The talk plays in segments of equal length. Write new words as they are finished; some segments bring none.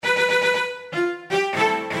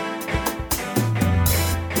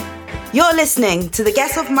You're listening to the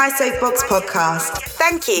Get Off My Soapbox podcast.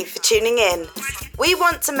 Thank you for tuning in. We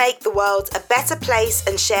want to make the world a better place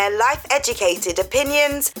and share life-educated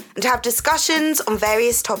opinions and have discussions on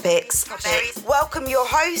various topics. Welcome your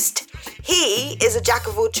host. He is a jack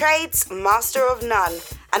of all trades, master of none,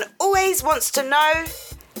 and always wants to know,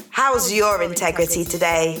 how's your integrity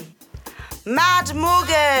today? Mad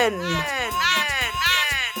Morgan!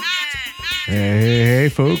 Hey,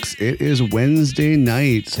 folks, it is Wednesday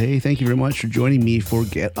night. Hey, thank you very much for joining me for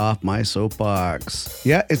Get Off My Soapbox.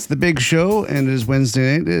 Yeah, it's the big show, and it is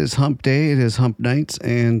Wednesday night. It is hump day. It is hump night.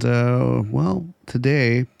 And,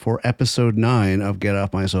 today, for episode 9 of Get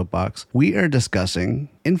Off My Soapbox, we are discussing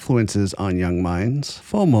influences on young minds,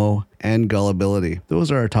 FOMO, and gullibility.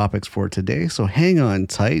 Those are our topics for today, so hang on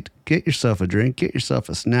tight, get yourself a drink, get yourself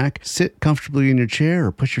a snack, sit comfortably in your chair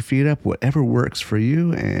or push your feet up, whatever works for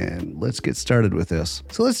you, and let's get started with this.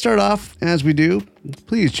 So let's start off, as we do,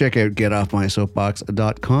 please check out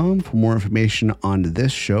getoffmysoapbox.com for more information on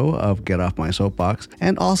this show of Get Off My Soapbox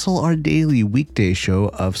and also our daily weekday show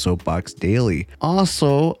of Soapbox Daily.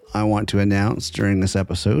 Also, I want to announce during this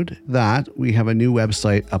episode that we have a new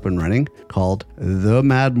website up and running called The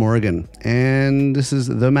Mad Morgan, and this is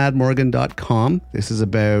themadmorgan.com. This is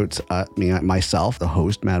about myself, the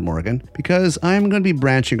host, Mad Morgan, because I'm going to be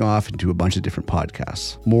branching off into a bunch of different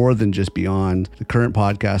podcasts, more than just beyond the current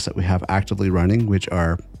podcasts that we have actively running, which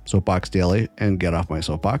are Soapbox Daily and Get Off My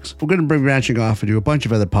Soapbox. We're going to be branching off into a bunch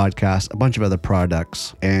of other podcasts, a bunch of other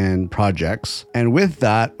products and projects. And with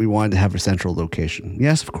that, we wanted to have a central location.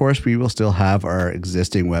 Yes, of course, we will still have our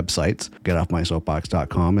existing websites,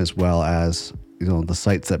 getoffmysoapbox.com, as well as the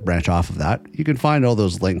sites that branch off of that. You can find all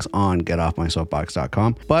those links on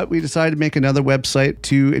getoffmysoapbox.com. But we decided to make another website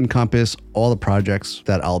to encompass all the projects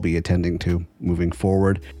that I'll be attending to moving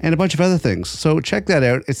forward and a bunch of other things. So check that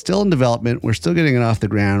out. It's still in development. We're still getting it off the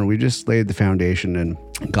ground. We just laid the foundation and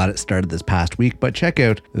got it started this past week. But check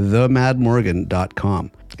out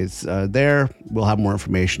themadmorgan.com. It's there. We'll have more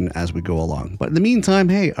information as we go along. But in the meantime,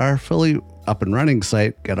 hey, our fully up and running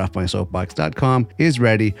site, getoffmysoapbox.com, is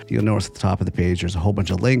ready. You'll notice at the top of the page, there's a whole bunch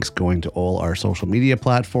of links going to all our social media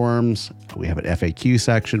platforms. We have an FAQ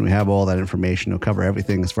section. We have all that information. It'll cover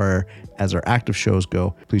everything as far as our active shows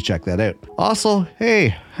go. Please check that out. Also,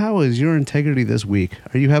 hey, how is your integrity this week?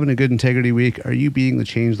 Are you having a good integrity week? Are you being the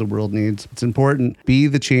change the world needs? It's important. Be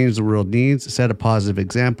the change the world needs. Set a positive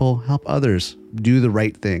example. Help others do the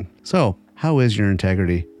right thing. So, how is your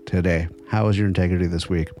integrity today? How is your integrity this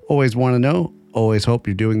week? Always want to know. Always hope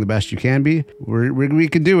you're doing the best you can be. We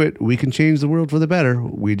can do it. We can change the world for the better.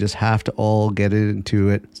 We just have to all get into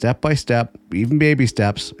it step by step, even baby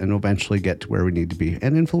steps, and eventually get to where we need to be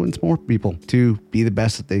and influence more people to be the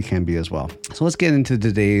best that they can be as well. So let's get into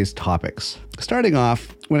today's topics. Starting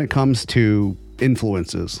off, when it comes to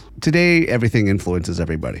influences. Today, everything influences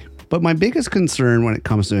everybody. But my biggest concern when it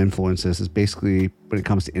comes to influences is basically when it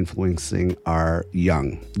comes to influencing our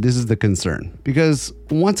young. This is the concern. Because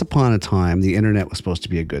once upon a time, the internet was supposed to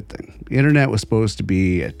be a good thing. The internet was supposed to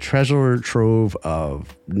be a treasure trove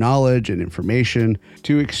of knowledge and information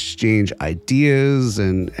to exchange ideas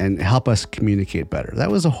and help us communicate better. That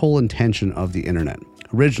was the whole intention of the internet,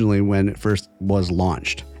 originally when it first was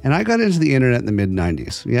launched. And I got into the internet in the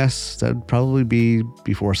mid-90s. Yes, that'd probably be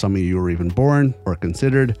before some of you were even born or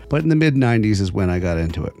considered, but in the mid-90s is when I got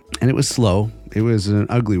into it. And it was slow. It was an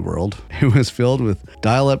ugly world. It was filled with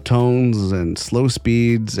dial-up tones and slow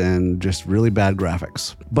speeds and just really bad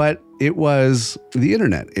graphics. But it was the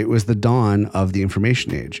internet. It was the dawn of the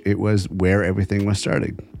information age. It was where everything was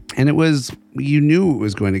starting. And you knew it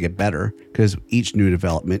was going to get better because each new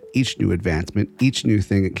development, each new advancement, each new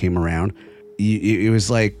thing that came around, it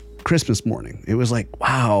was like Christmas morning. It was like,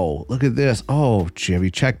 wow, look at this. Oh, have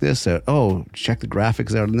you checked this out? Oh, check the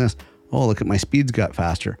graphics out in this. Oh, look at my speeds got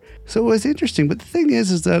faster. So it was interesting. But the thing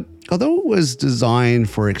is that although it was designed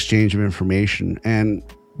for exchange of information, and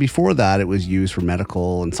before that it was used for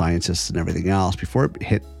medical and scientists and everything else, before it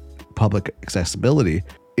hit public accessibility,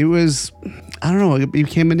 it was, it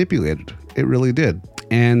became manipulated. It really did.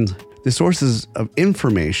 And the sources of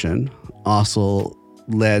information also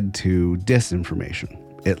led to disinformation.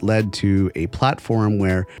 It led to a platform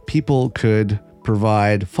where people could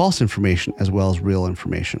provide false information as well as real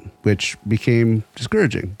information, which became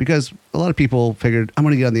discouraging because a lot of people figured, I'm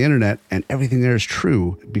going to get on the internet and everything there is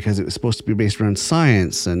true because it was supposed to be based around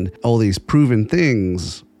science and all these proven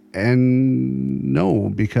things. And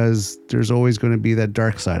no, because there's always going to be that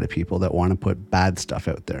dark side of people that want to put bad stuff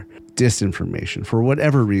out there. Disinformation for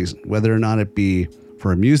whatever reason, whether or not it be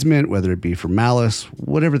for amusement, whether it be for malice,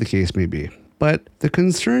 whatever the case may be. But the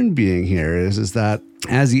concern being here is that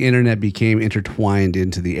as the internet became intertwined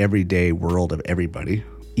into the everyday world of everybody,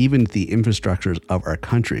 even the infrastructures of our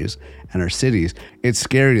countries and our cities, it's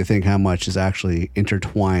scary to think how much is actually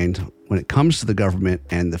intertwined when it comes to the government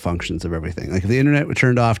and the functions of everything. Like if the internet were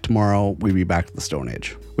turned off tomorrow, we'd be back to the Stone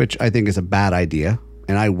Age, which I think is a bad idea.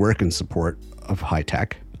 And I work in support of high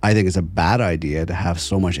tech. I think it's a bad idea to have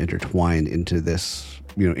so much intertwined into this,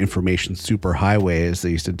 information superhighway, as they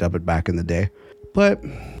used to dub it back in the day. But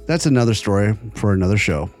that's another story for another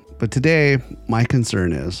show. But today, my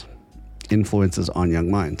concern is influences on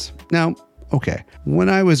young minds. Now, okay, when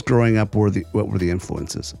I was growing up, what were the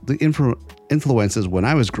influences? The influences when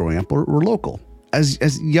I was growing up were local.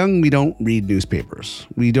 As young, we don't read newspapers.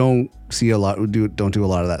 We don't see a lot. Don't do a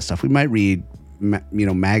lot of that stuff. We might read,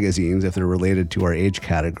 magazines if they're related to our age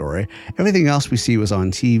category. Everything else we see was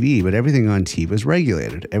on TV, but everything on TV was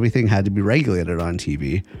regulated. Everything had to be regulated on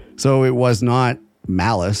TV. So it was not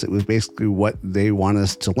malice. It was basically what they want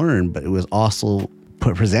us to learn, but it was also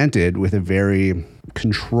presented with a very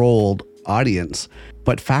controlled audience,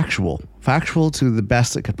 but factual to the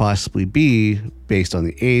best it could possibly be based on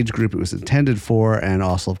the age group it was intended for, and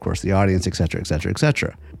also, of course, the audience, etc., etc.,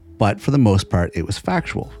 etc. But for the most part, it was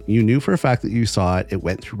factual. You knew for a fact that you saw it. It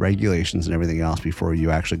went through regulations and everything else before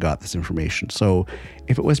you actually got this information. So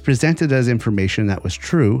if it was presented as information that was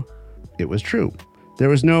true, it was true. There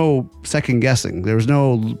was no second guessing. There was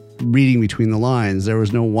no reading between the lines. There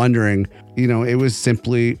was no wondering. It was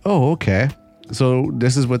simply, oh, okay. So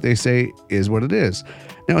this is what they say is what it is.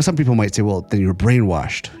 Now, some people might say, well, then you're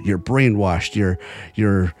brainwashed. You're brainwashed.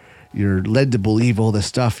 You're led to believe all this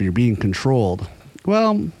stuff. You're being controlled.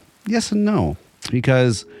 Well, yes and no,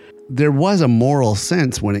 because there was a moral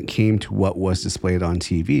sense when it came to what was displayed on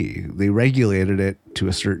TV. They regulated it to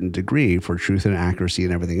a certain degree for truth and accuracy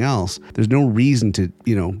and everything else. There's no reason to,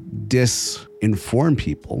 disinform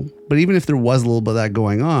people. But even if there was a little bit of that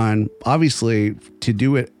going on, obviously to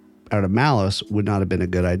do it out of malice would not have been a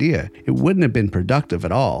good idea. It wouldn't have been productive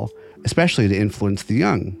at all, especially to influence the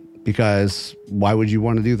young, because why would you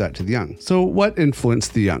want to do that to the young? So what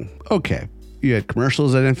influenced the young? Okay. You had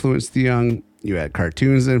commercials that influenced the young. You had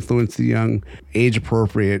cartoons that influenced the young,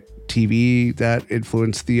 age-appropriate TV that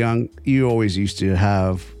influenced the young. You always used to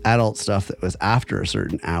have adult stuff that was after a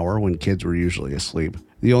certain hour when kids were usually asleep.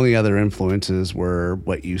 The only other influences were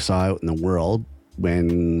what you saw out in the world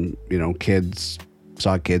when, kids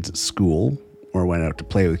saw kids at school or went out to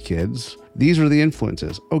play with kids. These were the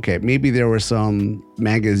influences. Okay, maybe there were some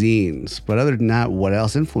magazines, but other than that, what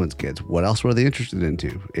else influenced kids? What else were they interested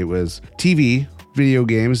into? It was TV, video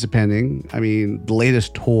games, depending. The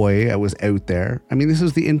latest toy that was out there. This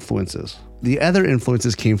was the influences. The other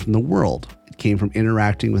influences came from the world. It came from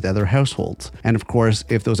interacting with other households. And of course,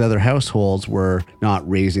 if those other households were not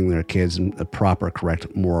raising their kids in a proper,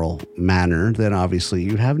 correct, moral manner, then obviously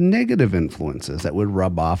you'd have negative influences that would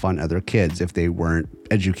rub off on other kids if they weren't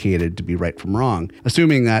educated to be right from wrong.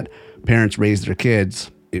 Assuming that parents raise their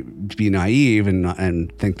kids to be naive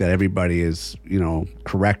and think that everybody is,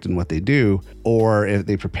 correct in what they do, or if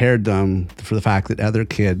they prepared them for the fact that other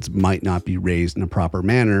kids might not be raised in a proper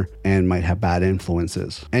manner and might have bad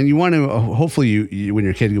influences. And you want to, hopefully you when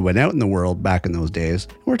your kid went out in the world back in those days,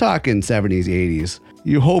 we're talking 70s, 80s,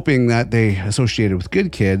 you hoping that they associated with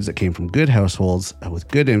good kids that came from good households with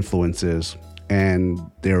good influences and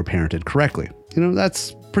they were parented correctly.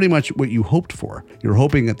 That's pretty much what you hoped for. You're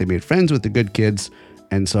hoping that they made friends with the good kids,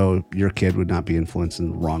 and so your kid would not be influenced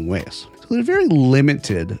in the wrong ways. So there are very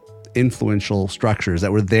limited influential structures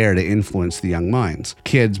that were there to influence the young minds.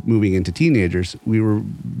 Kids moving into teenagers, we were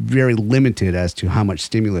very limited as to how much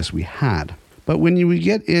stimulus we had. But when we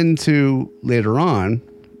get into later on,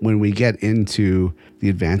 when we get into the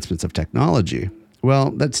advancements of technology,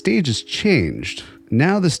 well, that stage has changed.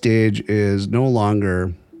 Now the stage is no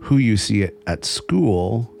longer who you see it at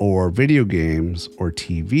school or video games or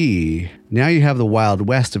TV. Now you have the Wild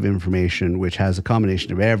West of information, which has a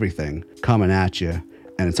combination of everything coming at you,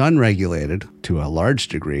 and it's unregulated to a large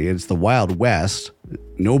degree. It's the Wild West.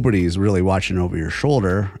 Nobody's really watching over your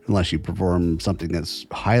shoulder unless you perform something that's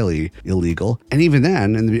highly illegal. And even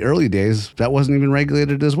then, in the early days, that wasn't even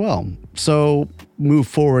regulated as well. So move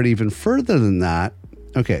forward even further than that.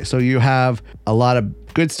 Okay, so you have a lot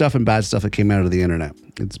of good stuff and bad stuff that came out of the internet.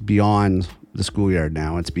 It's beyond the schoolyard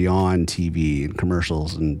now. It's beyond TV and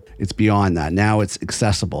commercials, and it's beyond that. Now it's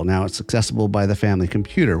accessible. Now it's accessible by the family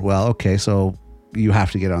computer. Well, okay, so you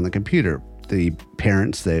have to get on the computer. the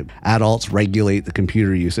parents, the adults regulate the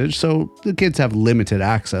computer usage. So the kids have limited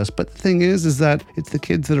access. But the thing is that it's the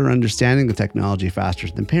kids that are understanding the technology faster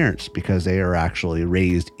than parents because they are actually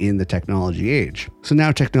raised in the technology age. So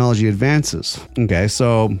now technology advances. Okay,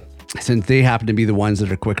 so since they happen to be the ones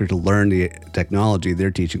that are quicker to learn the technology, they're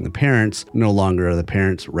teaching the parents. No longer are the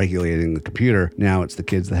parents regulating the computer. Now it's the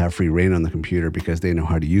kids that have free reign on the computer because they know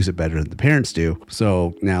how to use it better than the parents do.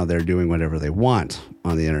 So now they're doing whatever they want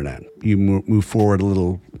on the internet. You move forward a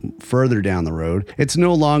little further down the road. It's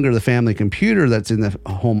no longer the family computer that's in the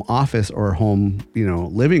home office or home,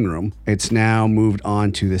 living room. It's now moved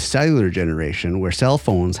on to the cellular generation where cell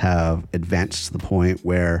phones have advanced to the point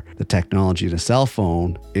where the technology in a cell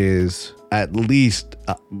phone is at least,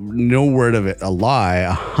 no word of it a lie,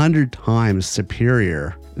 100 times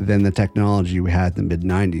superior than the technology we had in the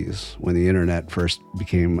mid-90s when the internet first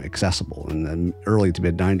became accessible in the early to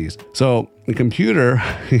mid-90s. So the computer,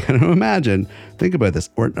 you can imagine, think about this,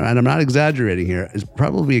 and I'm not exaggerating here, is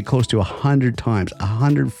probably close to 100 times,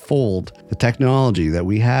 100-fold the technology that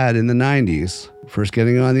we had in the 90s, first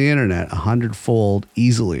getting on the internet, 100-fold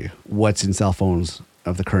easily what's in cell phones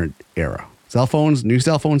of the current era. Cell phones, new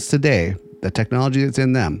cell phones today, the technology that's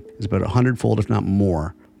in them is about 100-fold, if not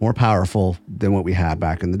more powerful than what we had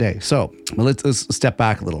back in the day. So let's step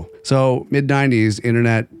back a little. So mid-90s,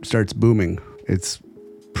 internet starts booming. It's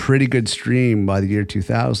pretty good stream by the year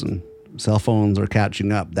 2000. Cell phones are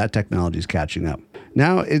catching up. That technology is catching up.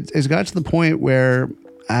 Now it's got to the point where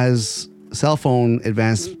as cell phone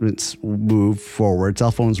advancements moved forward,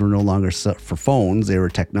 cell phones were no longer for phones. They were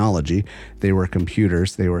technology. They were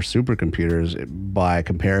computers. They were supercomputers by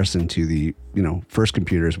comparison to the, first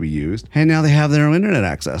computers we used. And now they have their own internet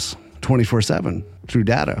access 24/7 through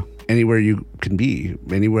data. Anywhere you can be,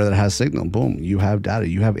 anywhere that has signal, boom, you have data,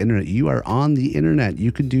 you have internet, you are on the internet.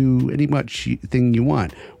 You can do any much thing you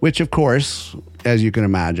want, which of course, as you can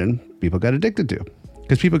imagine, people got addicted to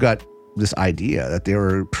because people got this idea that they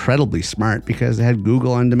were incredibly smart because they had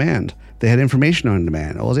Google on demand. They had information on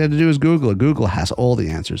demand. All they had to do is Google it. Google has all the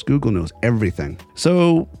answers. Google knows everything.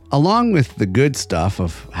 So along with the good stuff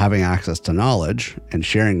of having access to knowledge and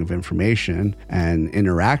sharing of information and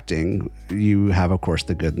interacting, you have, of course,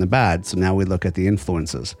 the good and the bad. So now we look at the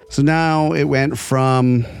influences. So now it went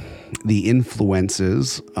from the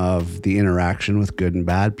influences of the interaction with good and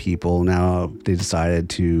bad people. Now they decided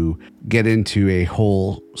to get into a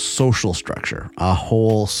whole social structure, a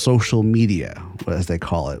whole social media, as they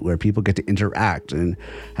call it, where people get to interact and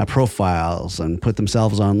have profiles and put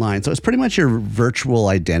themselves online. So it's pretty much your virtual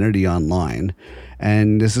identity online.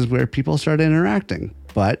 And this is where people start interacting.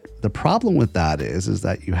 But the problem with that is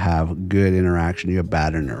that you have good interaction, you have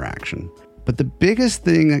bad interaction. But the biggest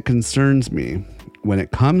thing that concerns me when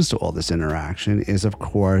it comes to all this interaction is, of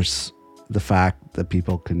course, the fact that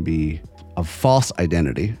people can be of false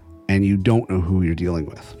identity and you don't know who you're dealing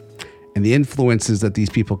with. And the influences that these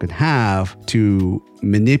people can have to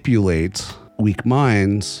manipulate weak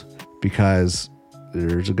minds, because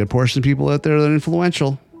there's a good portion of people out there that are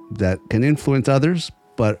influential, that can influence others,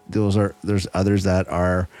 but there's others that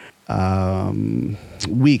are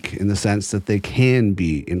weak in the sense that they can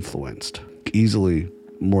be influenced easily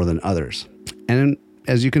more than others. And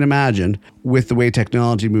as you can imagine, with the way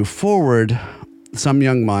technology moved forward, some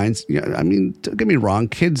young minds, don't get me wrong,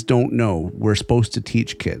 kids don't know. We're supposed to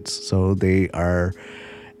teach kids. So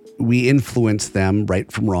we influence them right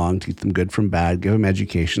from wrong, teach them good from bad, give them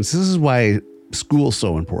education. So this is why school's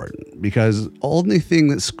so important, because the only thing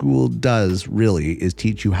that school does really is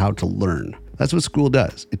teach you how to learn. That's what school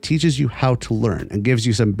does. It teaches you how to learn and gives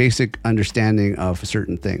you some basic understanding of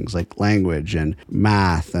certain things like language and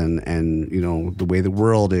math and the way the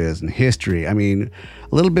world is and history. I mean,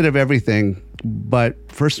 a little bit of everything, but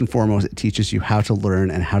first and foremost, it teaches you how to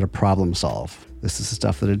learn and how to problem solve. This is the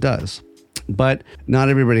stuff that it does. But not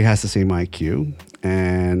everybody has the same IQ,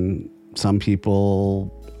 and some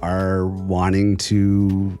people are wanting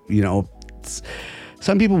to,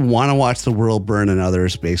 some people want to watch the world burn and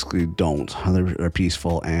others basically don't. Others are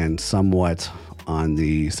peaceful and somewhat on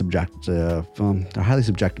the subjective, they're highly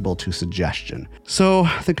subjectable to suggestion. So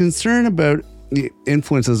the concern about the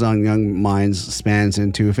influences on young minds spans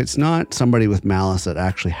into, if it's not somebody with malice that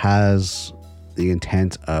actually has the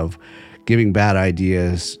intent of giving bad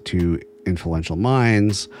ideas to influential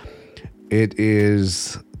minds, it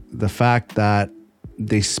is the fact that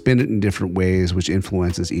they spin it in different ways, which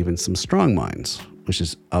influences even some strong minds, which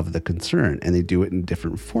is of the concern, and they do it in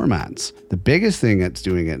different formats. The biggest thing that's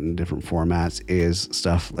doing it in different formats is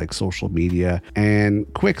stuff like social media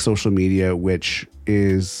and quick social media, which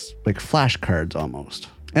is like flashcards almost.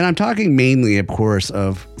 And I'm talking mainly, of course,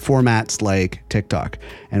 of formats like TikTok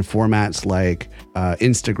and formats like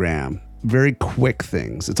Instagram. Very quick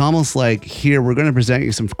things. It's almost like, here, we're going to present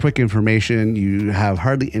you some quick information. You have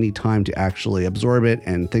hardly any time to actually absorb it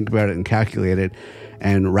and think about it and calculate it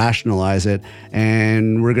and rationalize it.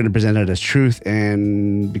 And we're going to present it as truth.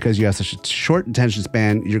 And because you have such a short attention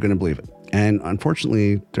span, you're going to believe it. And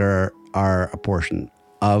unfortunately, there are a portion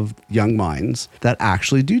of young minds that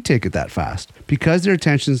actually do take it that fast because their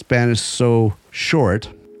attention span is so short.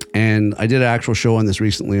 And I did an actual show on this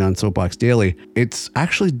recently on Soapbox Daily. It's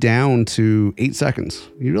actually down to 8 seconds.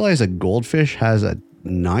 You realize a goldfish has a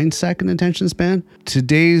 9-second attention span?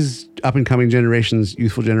 Today's up and coming generations,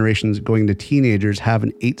 youthful generations going to teenagers have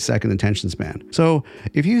an 8-second attention span. So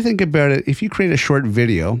if you think about it, if you create a short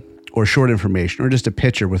video or short information or just a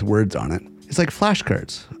picture with words on it, it's like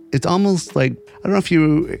flashcards. It's almost like, I don't know if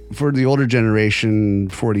you, for the older generation,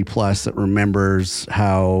 40 plus, that remembers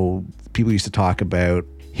how people used to talk about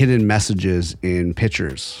hidden messages in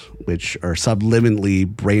pictures, which are subliminally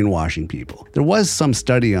brainwashing people. There was some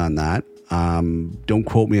study on that. Don't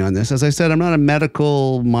quote me on this. As I said, I'm not a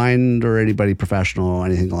medical mind or anybody professional or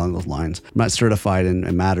anything along those lines. I'm not certified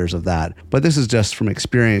in matters of that. But this is just from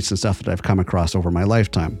experience and stuff that I've come across over my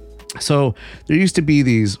lifetime. So there used to be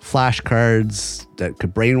these flashcards that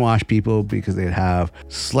could brainwash people because they'd have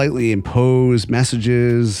slightly imposed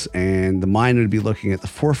messages, and the mind would be looking at the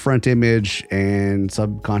forefront image and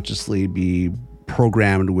subconsciously be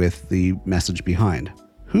programmed with the message behind.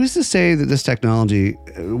 Who's to say that this technology,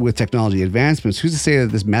 with technology advancements, who's to say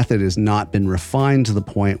that this method has not been refined to the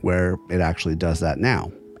point where it actually does that now?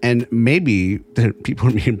 And maybe people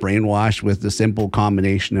are being brainwashed with the simple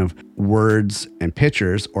combination of words and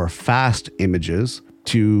pictures or fast images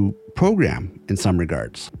to program in some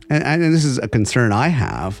regards. And this is a concern I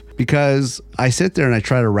have because I sit there and I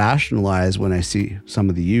try to rationalize when I see some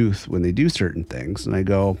of the youth when they do certain things. And I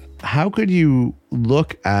go, how could you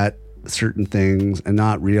look at certain things and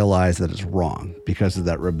not realize that it's wrong because of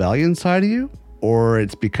that rebellion side of you? Or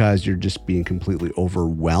it's because you're just being completely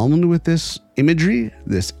overwhelmed with this imagery,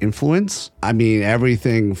 this influence. I mean,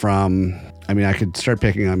 everything from, I could start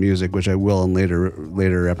picking on music, which I will in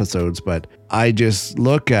later episodes, but I just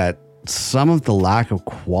look at some of the lack of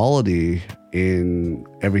quality in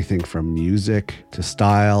everything from music to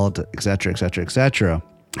style to et cetera, et cetera, et cetera.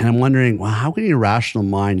 And I'm wondering, well, how can your rational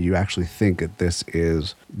mind you actually think that this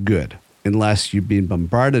is good? Unless you've been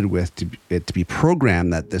bombarded with it to be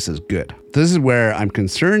programmed that this is good. This is where I'm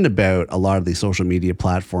concerned about a lot of these social media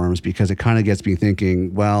platforms because it kind of gets me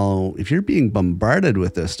thinking, well, if you're being bombarded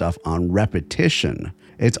with this stuff on repetition,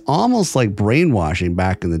 it's almost like brainwashing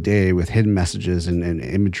back in the day with hidden messages and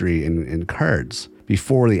imagery in cards.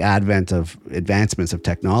 Before the advent of advancements of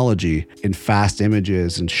technology in fast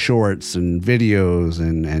images and shorts and videos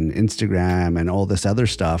and Instagram and all this other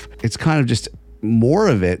stuff, it's kind of just more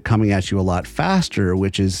of it coming at you a lot faster,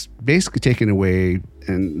 which is basically taking away.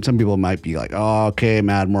 And some people might be like, oh, okay,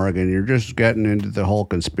 Mad Morgan, you're just getting into the whole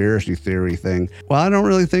conspiracy theory thing. Well, I don't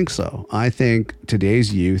really think so. I think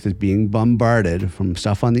today's youth is being bombarded from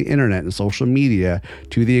stuff on the internet and social media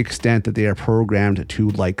to the extent that they are programmed to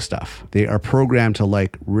like stuff. They are programmed to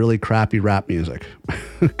like really crappy rap music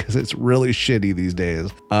because it's really shitty these days.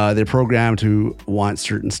 They're programmed to want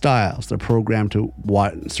certain styles. They're programmed to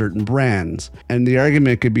want certain brands. And the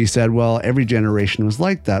argument could be said, well, every generation was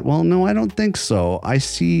like that. Well, no, I don't think so. I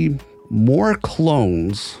see more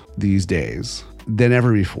clones these days than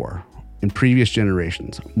ever before. In previous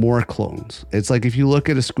generations, more clones. It's like if you look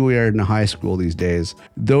at a schoolyard in a high school these days,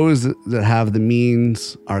 those that have the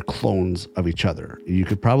means are clones of each other. You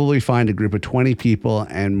could probably find a group of 20 people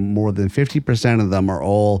and more than 50% of them are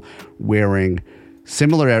all wearing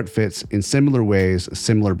similar outfits in similar ways,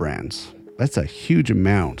 similar brands. That's a huge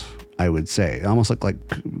amount, I would say. Almost like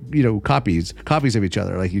copies of each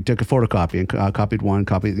other. Like you took a photocopy and copied one,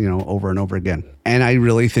 over and over again. And I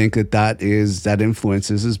really think that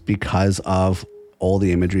influences is because of all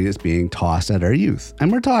the imagery that's being tossed at our youth.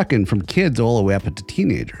 And we're talking from kids all the way up into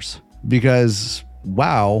teenagers. Because,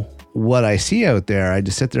 wow, what I see out there, I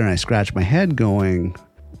just sit there and I scratch my head going,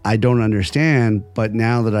 I don't understand, but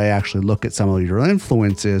now that I actually look at some of your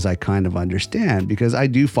influences, I kind of understand because I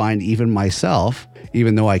do find even myself,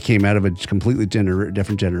 even though I came out of a completely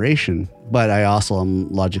different generation, but I also am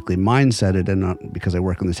logically mindseted and not because I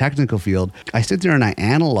work in the technical field, I sit there and I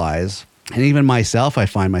analyze, and even myself, I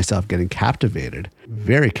find myself getting captivated,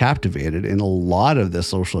 very captivated in a lot of the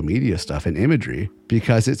social media stuff and imagery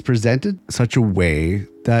because it's presented such a way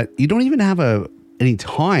that you don't even have any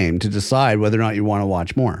time to decide whether or not you want to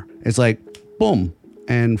watch more. It's like boom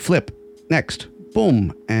and flip next,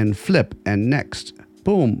 boom and flip and next.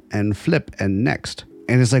 boom, and flip, and next.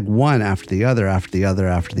 And it's like one after the other, after the other,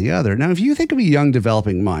 after the other. Now, if you think of a young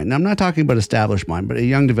developing mind, now I'm not talking about established mind, but a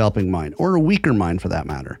young developing mind, or a weaker mind for that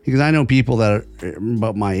matter. Because I know people that are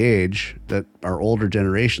about my age, that are older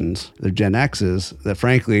generations, they're Gen X's, that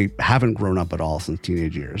frankly haven't grown up at all since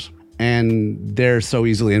teenage years. And they're so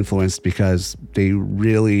easily influenced because they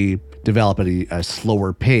really develop at a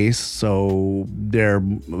slower pace, so they're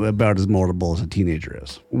about as moldable as a teenager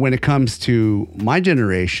is. When it comes to my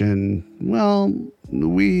generation, well,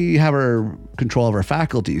 we have our control of our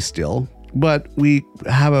faculties still, but we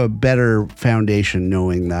have a better foundation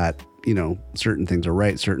knowing that, you know, certain things are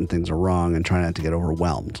right, certain things are wrong, and try not to get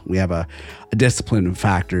overwhelmed. We have a discipline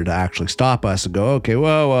factor to actually stop us and go, okay,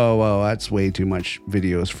 whoa, that's way too much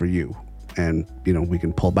videos for you. And, you know, we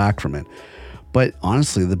can pull back from it. But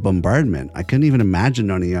honestly, the bombardment, I couldn't even imagine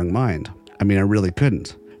on a young mind. I mean, I really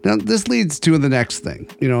couldn't. Now, this leads to the next thing.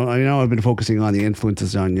 You know, I know I've been focusing on the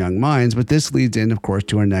influences on young minds, but this leads in, of course,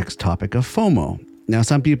 to our next topic of FOMO. Now,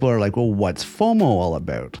 some people are like, well, what's FOMO all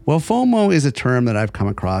about? Well, FOMO is a term that I've come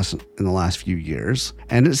across in the last few years,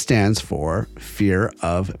 and it stands for fear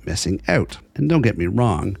of missing out. And don't get me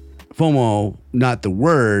wrong, FOMO, not the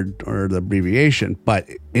word or the abbreviation, but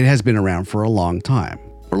it has been around for a long time.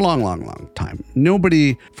 For a long time.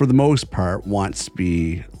 Nobody, for the most part, wants to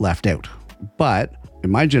be left out. But in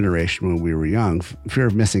my generation, when we were young, fear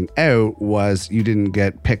of missing out was you didn't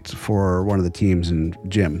get picked for one of the teams in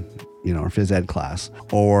gym, you know, or phys ed class,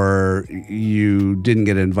 or you didn't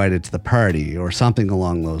get invited to the party or something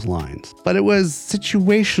along those lines. But it was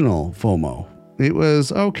situational FOMO. It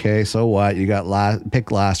was, okay, so what? You got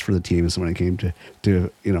picked last for the teams when it came to you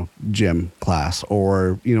know, gym class,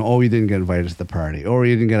 or, you know, oh, you didn't get invited to the party, or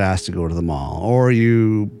you didn't get asked to go to the mall, or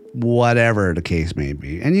you, whatever the case may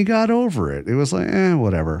be. And you got over it. It was like,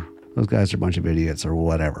 whatever. Those guys are a bunch of idiots or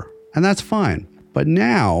whatever. And that's fine. But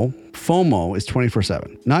now FOMO is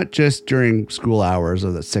 24/7, not just during school hours or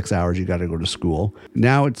the 6 hours you got to go to school.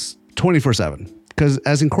 Now it's 24/7. Because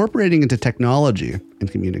as incorporating into technology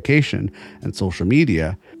and communication and social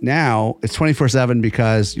media, now it's 24/7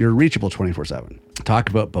 because you're reachable 24/7. Talk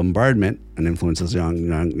about bombardment and influences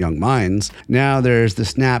young minds. Now there's the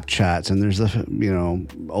Snapchats and there's the, you know,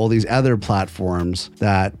 all these other platforms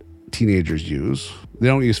that teenagers use. They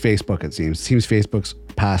don't use Facebook, it seems. It seems Facebook's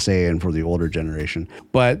passe and for the older generation.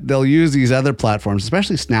 But they'll use these other platforms,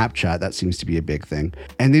 especially Snapchat. That seems to be a big thing.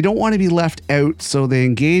 And they don't want to be left out, so they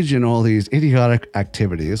engage in all these idiotic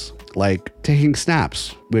activities like taking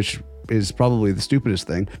snaps, which is probably the stupidest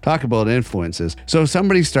thing. Talk about influences. So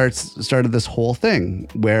somebody started this whole thing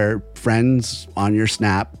where friends on your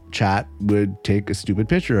Snapchat would take a stupid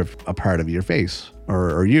picture of a part of your face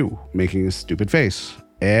or you making a stupid face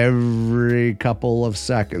every couple of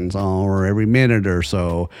seconds or every minute or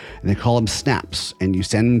so. And they call them snaps, and you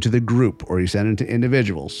send them to the group or you send them to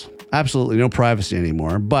individuals. Absolutely no privacy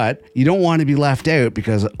anymore, but you don't want to be left out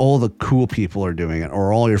because all the cool people are doing it,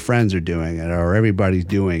 or all your friends are doing it, or everybody's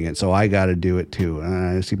doing it. So I got to do it too.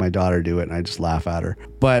 And I see my daughter do it and I just laugh at her.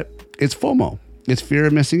 But it's FOMO. It's fear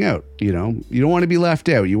of missing out. You know, you don't want to be left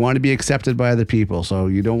out. You want to be accepted by other people. So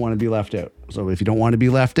you don't want to be left out. So if you don't want to be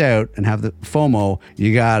left out and have the FOMO,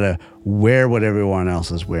 you got to wear what everyone else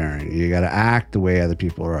is wearing. You got to act the way other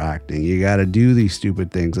people are acting. You got to do these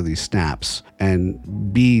stupid things or these snaps and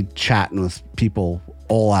be chatting with people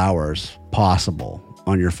all hours possible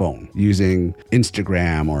on your phone using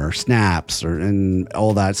Instagram or snaps and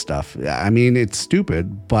all that stuff. I mean, it's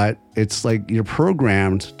stupid, but it's like you're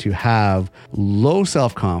programmed to have low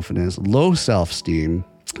self-confidence, low self-esteem,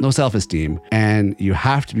 and you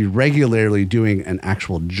have to be regularly doing an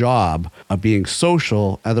actual job of being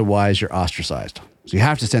social. Otherwise, you're ostracized. So you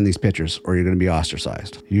have to send these pictures or you're going to be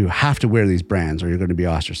ostracized. You have to wear these brands or you're going to be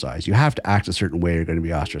ostracized. You have to act a certain way or you're going to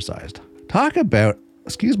be ostracized. Talk about,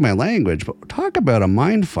 excuse my language, but talk about a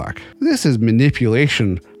mind fuck. This is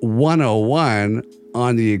manipulation 101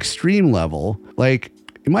 on the extreme level. Like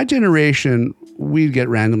in my generation, we'd get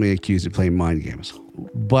randomly accused of playing mind games.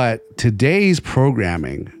 But today's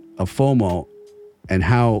programming of FOMO and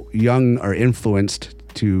how young are influenced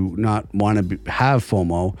to not want to have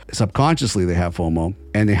FOMO, subconsciously they have FOMO,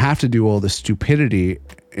 and they have to do all this stupidity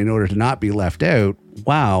in order to not be left out.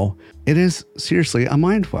 Wow, it is seriously a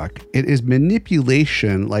mindfuck. It is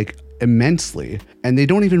manipulation, like immensely, and they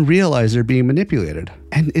don't even realize they're being manipulated.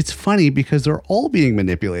 And it's funny because they're all being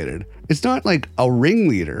manipulated. It's not like a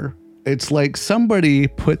ringleader. It's like somebody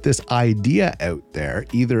put this idea out there,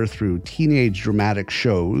 either through teenage dramatic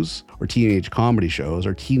shows or teenage comedy shows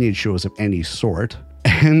or teenage shows of any sort,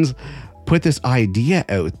 and put this idea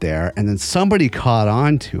out there, and then somebody caught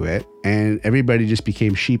on to it and everybody just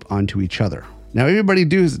became sheep onto each other. Now everybody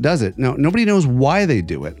does it. Now nobody knows why they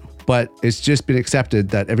do it, but it's just been accepted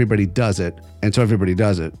that everybody does it. And so everybody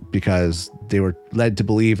does it because they were led to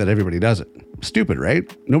believe that everybody does it. Stupid, right?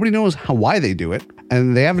 Nobody knows why they do it.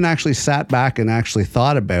 And they haven't actually sat back and actually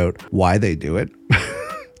thought about why they do it.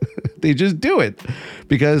 They just do it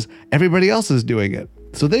because everybody else is doing it.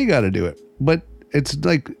 So they got to do it. But it's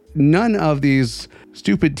like none of these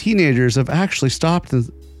stupid teenagers have actually stopped and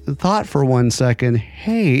thought for 1 second,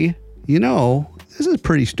 hey, this is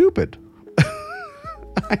pretty stupid.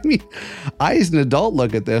 I mean, I as an adult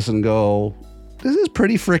look at this and go, this is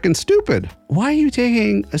pretty freaking stupid. Why are you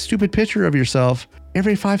taking a stupid picture of yourself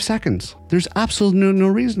every 5 seconds? There's absolutely no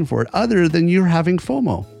reason for it other than you're having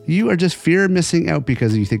FOMO. You are just fear of missing out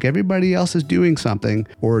because you think everybody else is doing something,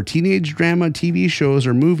 or teenage drama TV shows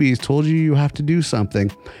or movies told you have to do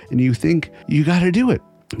something, and you think you got to do it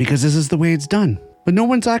because this is the way it's done. But no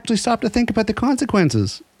one's actually stopped to think about the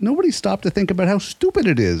consequences. Nobody stopped to think about how stupid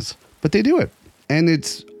it is, but they do it. And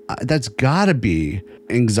that's gotta be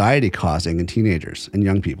anxiety causing in teenagers and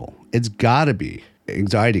young people. It's gotta be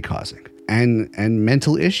anxiety causing and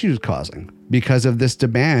mental issues causing because of this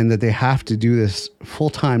demand that they have to do this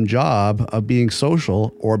full-time job of being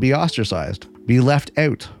social or be ostracized, be left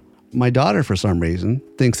out. My daughter, for some reason,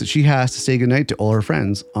 thinks that she has to say goodnight to all her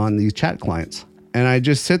friends on these chat clients. And I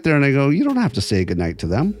just sit there and I go, you don't have to say goodnight to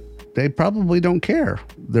them. They probably don't care.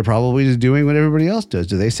 They're probably just doing what everybody else does.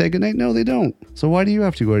 Do they say goodnight? No, they don't. So why do you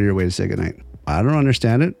have to go to your way to say goodnight? I don't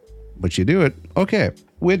understand it, but you do it. Okay.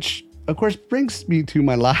 Which, of course, brings me to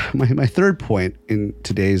my third point in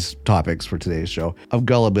today's topics for today's show of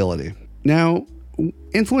gullibility. Now,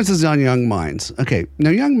 influences on young minds. Okay.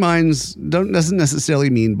 Now, young minds doesn't necessarily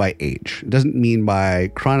mean by age. It doesn't mean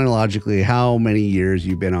by chronologically how many years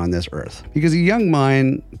you've been on this earth. Because a young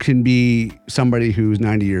mind can be somebody who's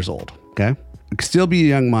 90 years old. Okay. It could still be a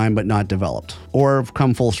young mind, but not developed, or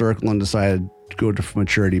come full circle and decided to go to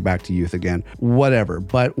maturity back to youth again, whatever.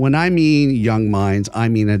 But when I mean young minds, I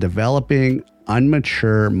mean a developing,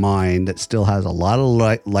 unmature mind that still has a lot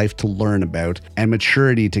of life to learn about and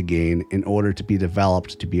maturity to gain in order to be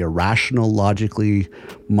developed to be a rational, logically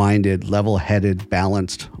minded, level-headed,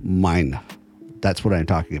 balanced mind. That's what I'm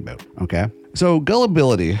talking about. Okay. So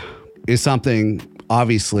gullibility is something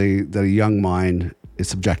obviously that a young mind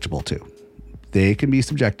is subjectable to. They can be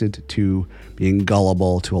subjected to being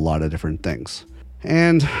gullible to a lot of different things.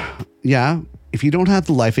 And yeah, if you don't have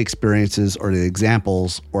the life experiences or the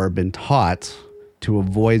examples or have been taught to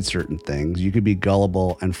avoid certain things, you could be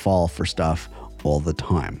gullible and fall for stuff all the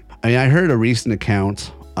time. I mean, I heard a recent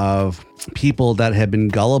account of people that had been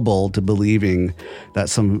gullible to believing that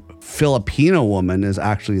some Filipino woman is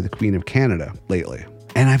actually the Queen of Canada lately.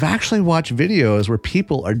 And I've actually watched videos where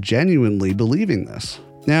people are genuinely believing this.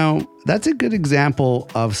 Now, that's a good example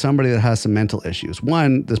of somebody that has some mental issues.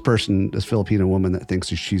 One, this Filipino woman that thinks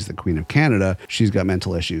she's the Queen of Canada, she's got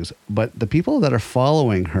mental issues. But the people that are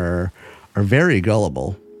following her are very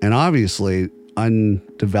gullible and obviously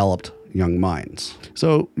undeveloped young minds.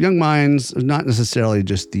 So young minds are not necessarily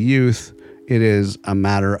just the youth. It is a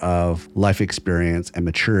matter of life experience and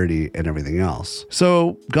maturity and everything else.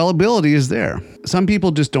 So gullibility is there. Some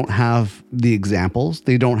people just don't have the examples.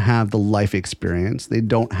 They don't have the life experience. They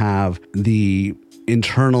don't have the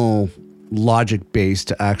internal logic base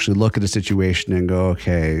to actually look at a situation and go,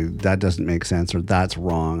 okay, that doesn't make sense, or that's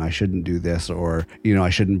wrong. I shouldn't do this, or, I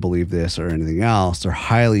shouldn't believe this or anything else. They're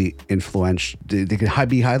highly influential. They can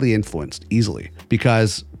be highly influenced easily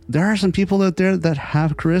because there are some people out there that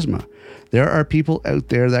have charisma. There are people out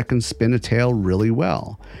there that can spin a tale really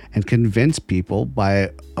well and convince people by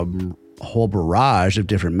a whole barrage of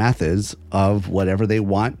different methods of whatever they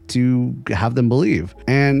want to have them believe.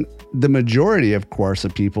 And the majority, of course,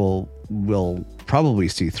 of people will probably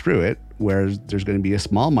see through it, whereas there's going to be a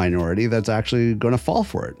small minority that's actually going to fall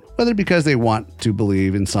for it. Whether because they want to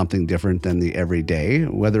believe in something different than the everyday,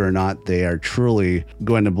 whether or not they are truly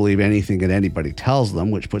going to believe anything that anybody tells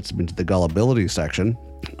them, which puts them into the gullibility section,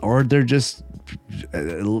 or they're just,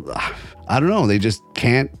 I don't know, they just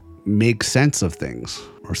can't make sense of things,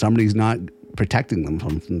 or somebody's not protecting them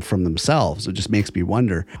from themselves. It just makes me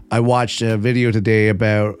wonder. I watched a video today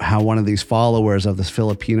about how one of these followers of this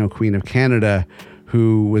Filipino Queen of Canada,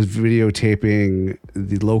 who was videotaping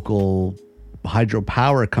the local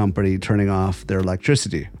hydropower company turning off their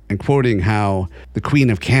electricity and quoting how the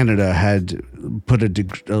Queen of Canada had put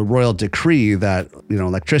a royal decree that,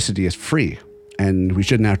 electricity is free and we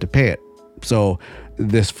shouldn't have to pay it So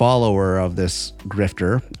this follower of this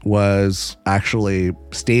grifter was actually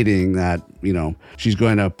stating that, she's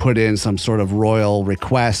going to put in some sort of royal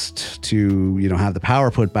request to, have the power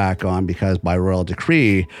put back on because by royal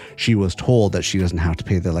decree, she was told that she doesn't have to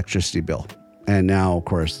pay the electricity bill. And now, of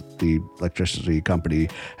course, the electricity company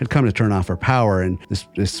had come to turn off her power. And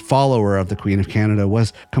this follower of the Queen of Canada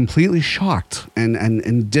was completely shocked and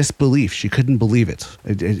in disbelief. She couldn't believe it.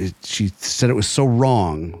 She said it was so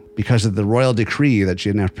wrong because of the royal decree that she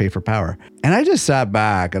didn't have to pay for power. And I just sat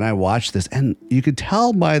back and I watched this. And you could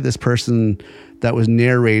tell by this person that was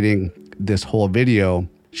narrating this whole video,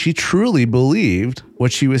 she truly believed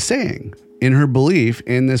what she was saying. In her belief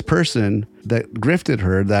in this person that grifted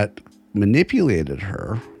her, that manipulated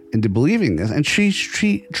her into believing this. And she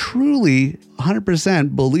truly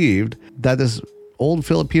 100% believed that this old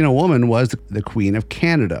Filipino woman was the Queen of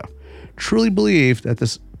Canada. Truly believed that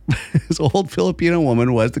this old Filipino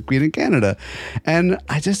woman was the Queen of Canada. And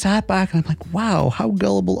I just sat back and I'm like, wow, how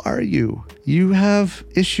gullible are you? You have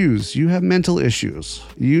issues. You have mental issues.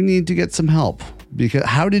 You need to get some help. Because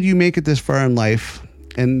how did you make it this far in life?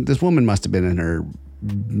 And this woman must have been in her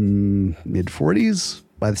mid 40s.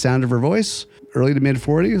 By the sound of her voice, early to mid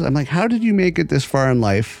 40s. I'm like, how did you make it this far in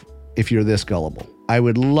life if you're this gullible? I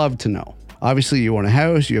would love to know. Obviously, you own a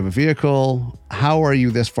house, you have a vehicle. How are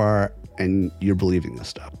you this far and you're believing this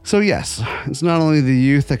stuff? So yes, it's not only the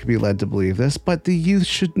youth that can be led to believe this, but the youth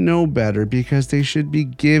should know better because they should be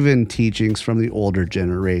given teachings from the older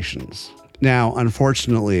generations. Now,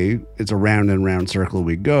 unfortunately, it's a round and round circle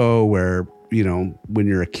we go where, when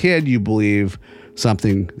you're a kid, you believe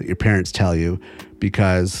something that your parents tell you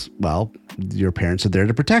because, well, your parents are there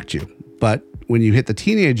to protect you. But when you hit the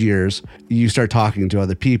teenage years, you start talking to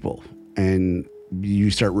other people and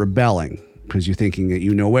you start rebelling because you're thinking that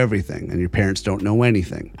you know everything and your parents don't know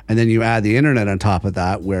anything. And then you add the internet on top of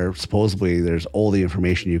that, where supposedly there's all the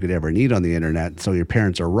information you could ever need on the internet. So your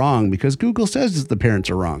parents are wrong because Google says the parents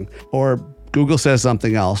are wrong, or Google says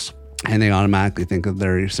something else. And they automatically think that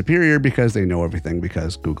they're superior because they know everything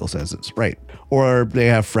because Google says it's right. Or they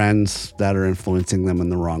have friends that are influencing them in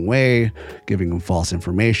the wrong way, giving them false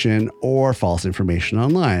information or false information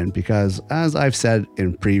online. Because as I've said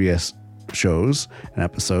in previous shows and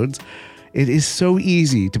episodes, it is so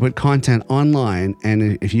easy to put content online.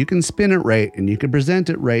 And if you can spin it right and you can present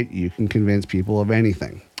it right, you can convince people of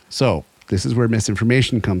anything. So this is where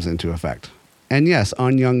misinformation comes into effect. And yes,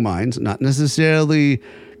 on young minds, not necessarily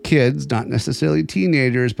kids, not necessarily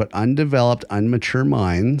teenagers, but undeveloped, immature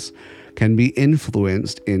minds can be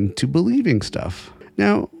influenced into believing stuff.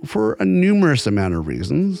 Now, for a numerous amount of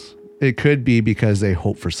reasons, it could be because they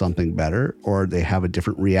hope for something better, or they have a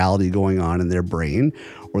different reality going on in their brain,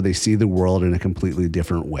 or they see the world in a completely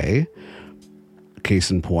different way. Case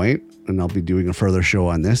in point, and I'll be doing a further show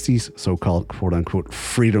on this, these so-called quote-unquote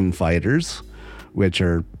freedom fighters, which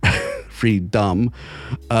are free dumb,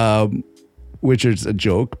 which is a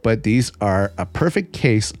joke, but these are a perfect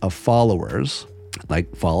case of followers,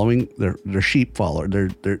 like following their sheep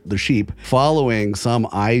following some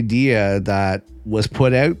idea that was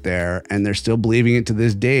put out there, and they're still believing it to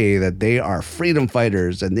this day that they are freedom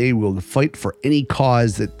fighters and they will fight for any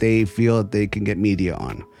cause that they feel that they can get media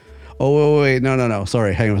on. Oh, wait, no.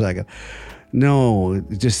 Sorry, hang on a second. No,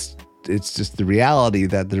 it's just the reality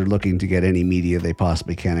that they're looking to get any media they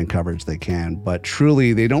possibly can and coverage they can. But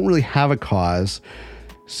truly, they don't really have a cause.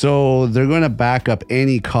 So they're going to back up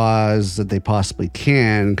any cause that they possibly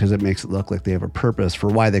can because it makes it look like they have a purpose for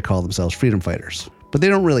why they call themselves freedom fighters. But they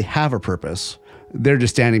don't really have a purpose. They're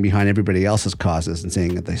just standing behind everybody else's causes and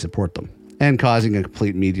saying that they support them and causing a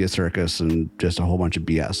complete media circus and just a whole bunch of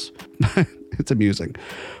BS. It's amusing.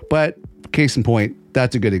 But case in point,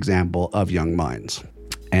 that's a good example of young minds.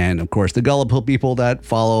 And of course, the gullible people that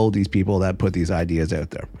follow these people that put these ideas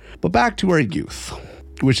out there. But back to our youth,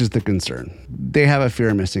 which is the concern. They have a fear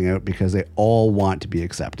of missing out because they all want to be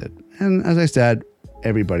accepted. And as I said,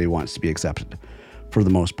 everybody wants to be accepted for the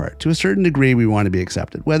most part. To a certain degree, we want to be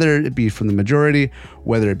accepted, whether it be from the majority,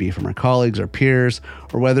 whether it be from our colleagues or peers,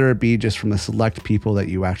 or whether it be just from the select people that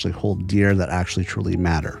you actually hold dear that actually truly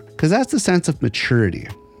matter. Because that's the sense of maturity.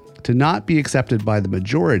 To not be accepted by the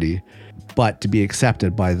majority, but to be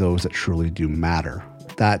accepted by those that truly do matter.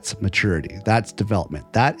 That's maturity. That's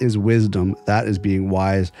development. That is wisdom. That is being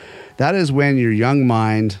wise. That is when your young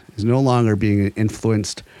mind is no longer being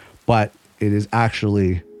influenced, but it is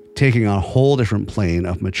actually taking on a whole different plane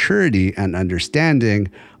of maturity and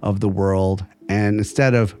understanding of the world. And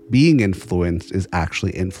instead of being influenced, is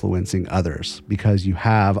actually influencing others because you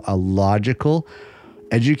have a logical,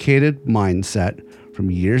 educated mindset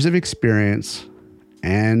from years of experience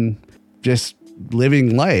and just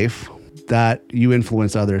living life that you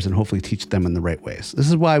influence others and hopefully teach them in the right ways. This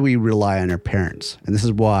is why we rely on our parents. And this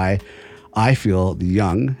is why I feel the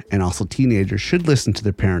young and also teenagers should listen to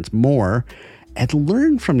their parents more and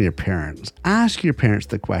learn from your parents. Ask your parents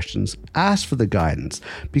the questions, ask for the guidance,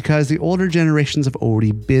 because the older generations have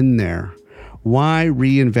already been there. Why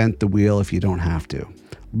reinvent the wheel if you don't have to?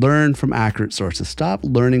 Learn from accurate sources. Stop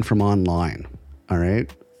learning from online, all right?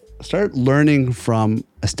 Start learning from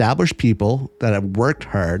established people that have worked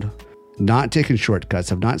hard, not taken shortcuts,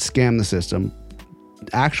 have not scammed the system,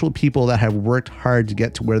 actual people that have worked hard to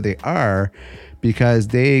get to where they are, because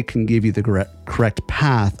they can give you the correct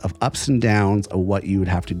path of ups and downs of what you would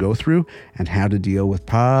have to go through and how to deal with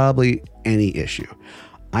probably any issue.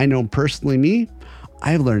 I know personally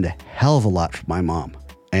I've learned a hell of a lot from my mom,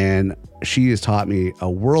 and she has taught me a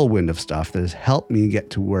whirlwind of stuff that has helped me get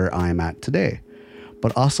to where I'm at today.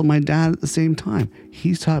 But also my dad at the same time.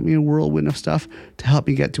 He's taught me a whirlwind of stuff to help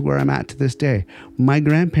me get to where I'm at to this day. My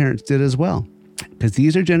grandparents did as well, because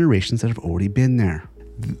these are generations that have already been there.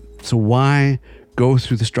 So why go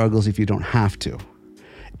through the struggles if you don't have to?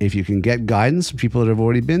 If you can get guidance from people that have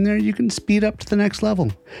already been there, you can speed up to the next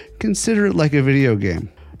level. Consider it like a video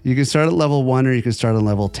game. You can start at level 1 or you can start on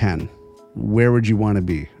level 10. Where would you want to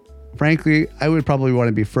be? Frankly, I would probably want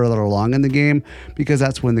to be further along in the game, because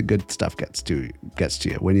that's when the good stuff gets to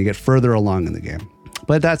you, when you get further along in the game.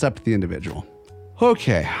 But that's up to the individual.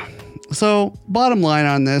 Okay, so bottom line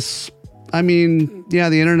on this, I mean, yeah,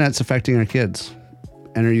 the internet's affecting our kids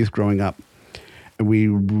and our youth growing up. And we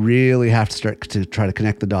really have to start to try to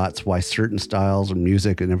connect the dots why certain styles of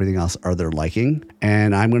music and everything else are their liking.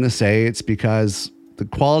 And I'm going to say it's because the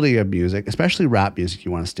quality of music, especially rap music,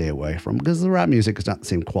 you want to stay away from, because the rap music is not the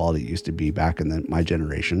same quality it used to be back in my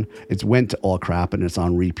generation. It's went to all crap and it's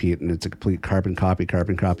on repeat and it's a complete carbon copy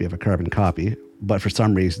of a carbon copy. But for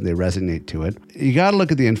some reason, they resonate to it. You got to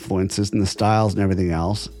look at the influences and the styles and everything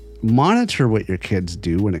else. Monitor what your kids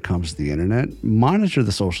do when it comes to the internet. Monitor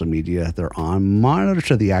the social media they're on.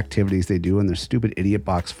 Monitor the activities they do on their stupid idiot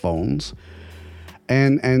box phones,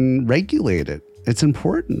 and regulate it. It's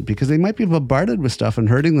important, because they might be bombarded with stuff and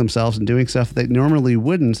hurting themselves and doing stuff they normally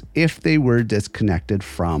wouldn't if they were disconnected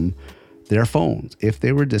from their phones, if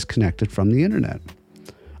they were disconnected from the internet.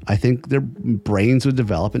 I think their brains would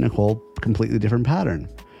develop in a whole completely different pattern.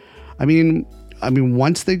 I mean,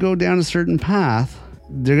 once they go down a certain path,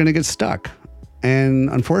 they're going to get stuck. And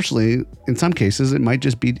unfortunately, in some cases, it might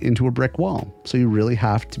just be into a brick wall. So you really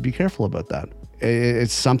have to be careful about that.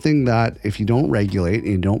 It's something that if you don't regulate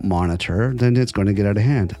and you don't monitor, then it's going to get out of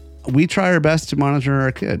hand. We try our best to monitor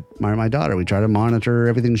our kid, my daughter. We try to monitor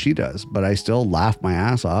everything she does, but I still laugh my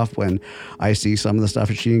ass off when I see some of the stuff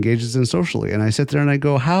that she engages in socially. And I sit there and I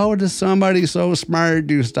go, how does somebody so smart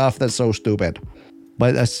do stuff that's so stupid?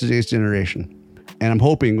 But that's today's generation. And I'm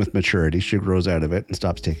hoping with maturity, she grows out of it and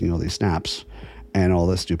stops taking all these snaps and all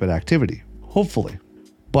this stupid activity. Hopefully.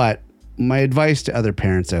 But my advice to other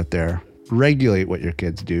parents out there, regulate what your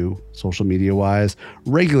kids do, social media wise,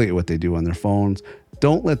 regulate what they do on their phones.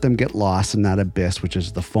 Don't let them get lost in that abyss, which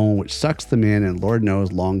is the phone, which sucks them in. And Lord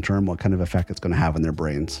knows long-term what kind of effect it's going to have on their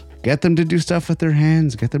brains. Get them to do stuff with their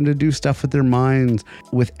hands. Get them to do stuff with their minds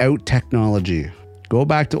without technology. Go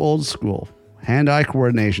back to old school. Hand-eye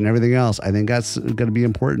coordination, everything else. I think that's going to be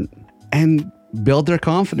important. And build their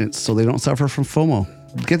confidence so they don't suffer from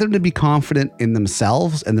FOMO. Get them to be confident in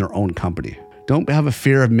themselves and their own company. Don't have a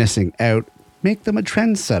fear of missing out. Make them a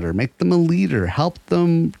trendsetter. Make them a leader. Help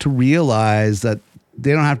them to realize that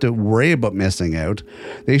they don't have to worry about missing out.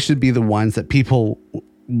 They should be the ones that people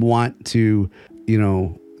want to,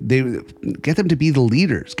 they get them to be the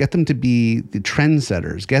leaders. Get them to be the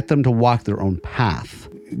trendsetters. Get them to walk their own path.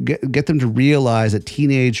 Get them to realize that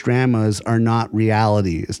teenage dramas are not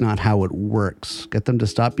reality. It's not how it works. Get them to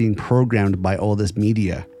stop being programmed by all this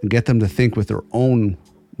media and get them to think with their own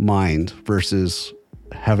mind versus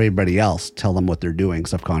have everybody else tell them what they're doing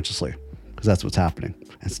subconsciously, because that's what's happening.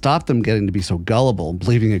 And stop them getting to be so gullible and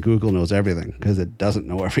believing that Google knows everything, because it doesn't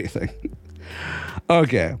know everything.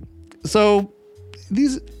 Okay, so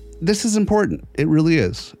this is important. It really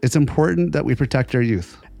is. It's important that we protect our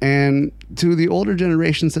youth. And to the older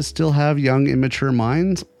generations that still have young, immature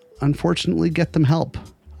minds, unfortunately, get them help.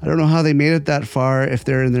 I don't know how they made it that far if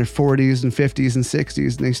they're in their 40s and 50s and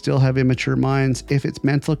 60s and they still have immature minds. If it's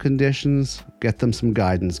mental conditions, get them some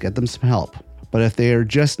guidance, get them some help. But if they are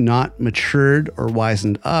just not matured or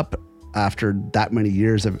wisened up after that many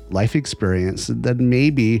years of life experience, then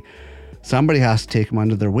maybe somebody has to take them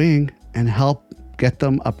under their wing and help get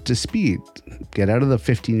them up to speed. Get out of the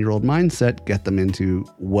 15-year-old mindset, get them into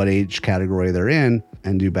what age category they're in,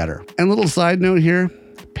 and do better. And a little side note here,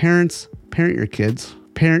 parents, parent your kids.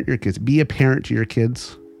 Parent your kids. Be a parent to your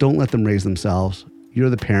kids. Don't let them raise themselves. You're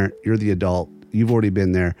the parent. You're the adult. You've already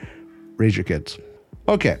been there. Raise your kids.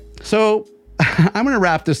 Okay, so I'm going to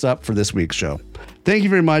wrap this up for this week's show. Thank you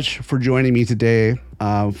very much for joining me today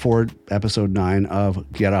for episode 9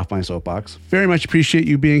 of Get Off My Soapbox. Very much appreciate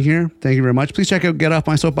you being here. Thank you very much. Please check out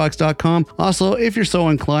getoffmysoapbox.com. Also, if you're so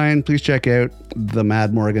inclined, please check out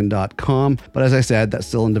themadmorgan.com. But as I said, that's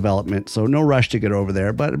still in development, so no rush to get over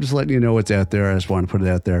there. But I'm just letting you know it's out there. I just want to put it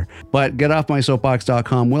out there. But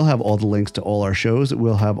getoffmysoapbox.com will have all the links to all our shows. It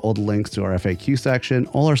will have all the links to our FAQ section,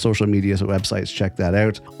 all our social media websites. Check that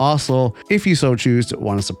out. Also, if you so choose to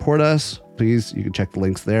want to support us, please, you can check the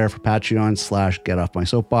links there for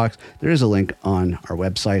Patreon/GetOffMySoapbox. There is a link on our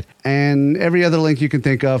website, and every other link you can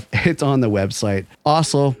think of, it's on the website.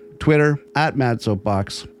 Also, Twitter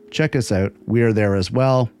 @MadSoapbox. Check us out. We are there as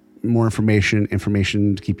well. More information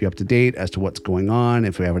to keep you up to date as to what's going on.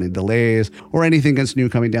 If we have any delays or anything that's new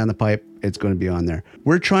coming down the pipe, it's going to be on there.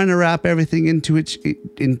 We're trying to wrap everything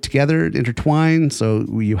together, intertwined, so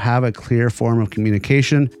you have a clear form of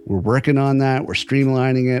communication. We're working on that. We're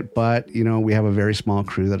streamlining it, but we have a very small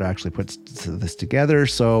crew that actually puts this together.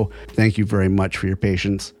 So thank you very much for your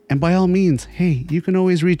patience. And by all means, hey, you can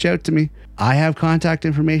always reach out to me. I have contact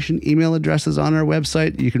information, email addresses on our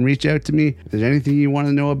website. You can reach out to me. If there's anything you want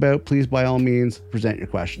to know about, please, by all means, present your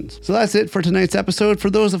questions. So that's it for tonight's episode. For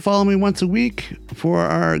those that follow me once a week for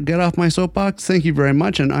our Get Off My Soapbox, thank you very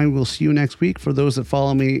much, and I will see you next week. For those that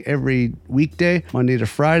follow me every weekday, Monday to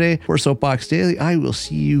Friday, for Soapbox Daily, I will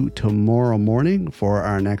see you tomorrow morning for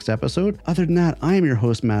our next episode. Other than that, I am your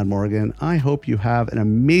host, Mad Morgan. I hope you have an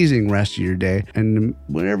amazing rest of your day, and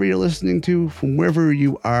whatever you're listening to, from wherever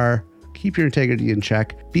you are, keep your integrity in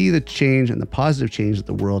check. Be the change and the positive change that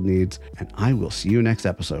the world needs. And I will see you next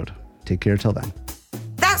episode. Take care till then.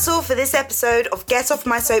 That's all for this episode of Get Off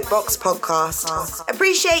My Soapbox podcast.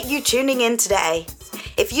 Appreciate you tuning in today.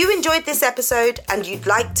 If you enjoyed this episode and you'd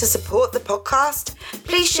like to support the podcast,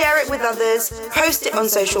 please share it with others, post it on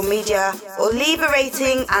social media, or leave a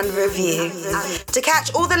rating and review. To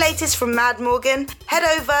catch all the latest from Mad Morgan, head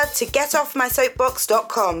over to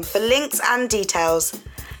getoffmysoapbox.com for links and details.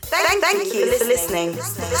 Thank you for listening.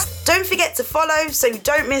 Don't forget to follow so you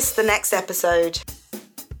don't miss the next episode.